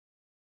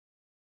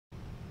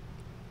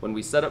When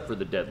we set up for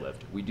the deadlift,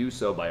 we do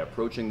so by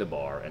approaching the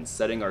bar and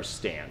setting our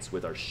stance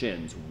with our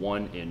shins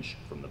 1 inch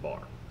from the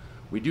bar.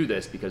 We do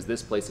this because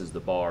this places the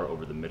bar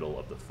over the middle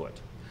of the foot.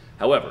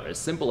 However, as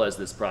simple as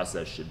this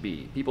process should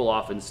be, people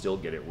often still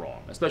get it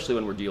wrong, especially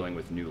when we're dealing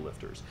with new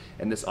lifters.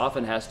 And this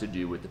often has to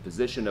do with the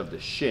position of the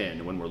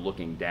shin when we're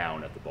looking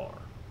down at the bar.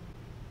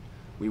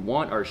 We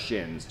want our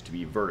shins to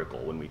be vertical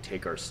when we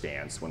take our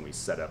stance when we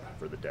set up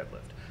for the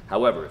deadlift.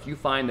 However, if you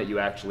find that you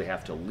actually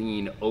have to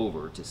lean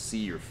over to see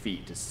your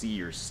feet, to see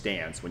your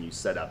stance when you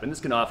set up, and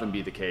this can often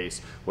be the case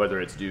whether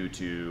it's due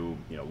to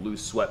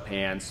loose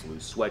sweatpants,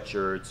 loose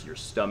sweatshirts, your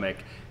stomach,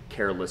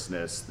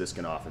 carelessness, this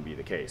can often be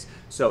the case.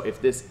 So if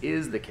this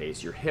is the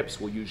case, your hips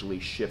will usually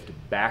shift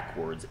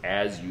backwards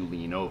as you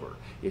lean over.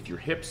 If your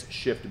hips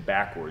shift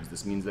backwards,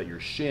 this means that your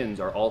shins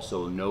are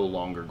also no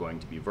longer going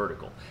to be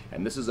vertical.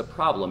 And this is a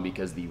problem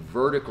because the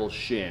vertical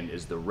shin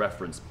is the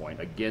reference point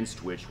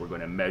against which we're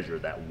going to measure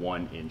that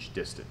 1 inch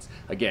distance.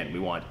 Again, we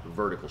want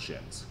vertical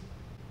shins.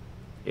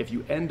 If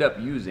you end up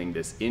using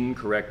this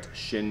incorrect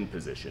shin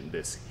position,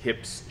 this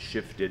hips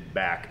shifted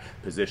back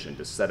position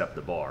to set up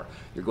the bar,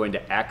 you're going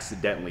to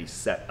accidentally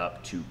set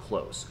up too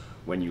close.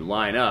 When you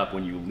line up,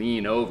 when you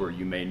lean over,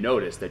 you may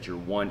notice that you're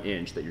 1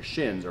 inch, that your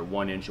shins are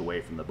 1 inch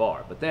away from the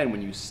bar. But then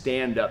when you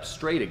stand up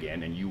straight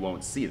again, and you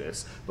won't see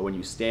this, but when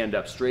you stand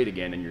up straight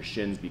again and your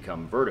shins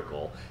become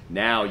vertical,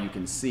 now you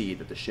can see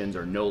that the shins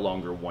are no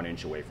longer 1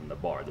 inch away from the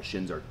bar. The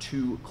shins are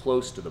too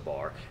close to the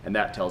bar, and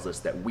that tells us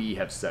that we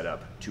have set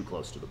up too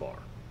close to the bar.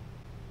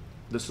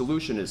 The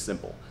solution is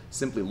simple.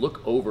 Simply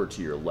look over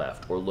to your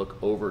left or look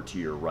over to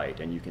your right,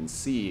 and you can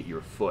see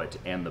your foot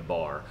and the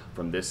bar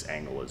from this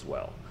angle as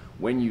well.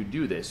 When you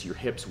do this, your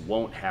hips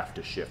won't have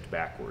to shift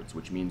backwards,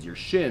 which means your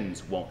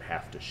shins won't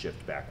have to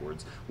shift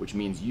backwards, which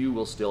means you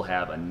will still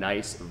have a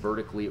nice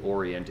vertically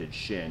oriented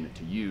shin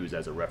to use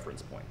as a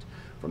reference point.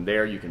 From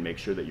there, you can make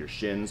sure that your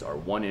shins are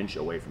 1 inch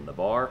away from the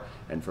bar,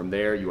 and from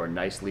there, you are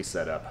nicely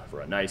set up for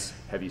a nice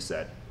heavy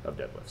set of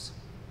deadlifts.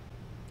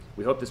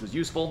 We hope this was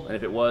useful, and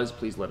if it was,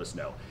 please let us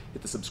know.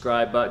 Hit the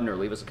subscribe button or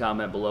leave us a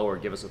comment below or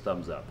give us a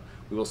thumbs up.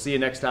 We will see you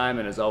next time,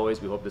 and as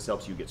always, we hope this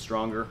helps you get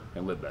stronger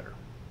and live better.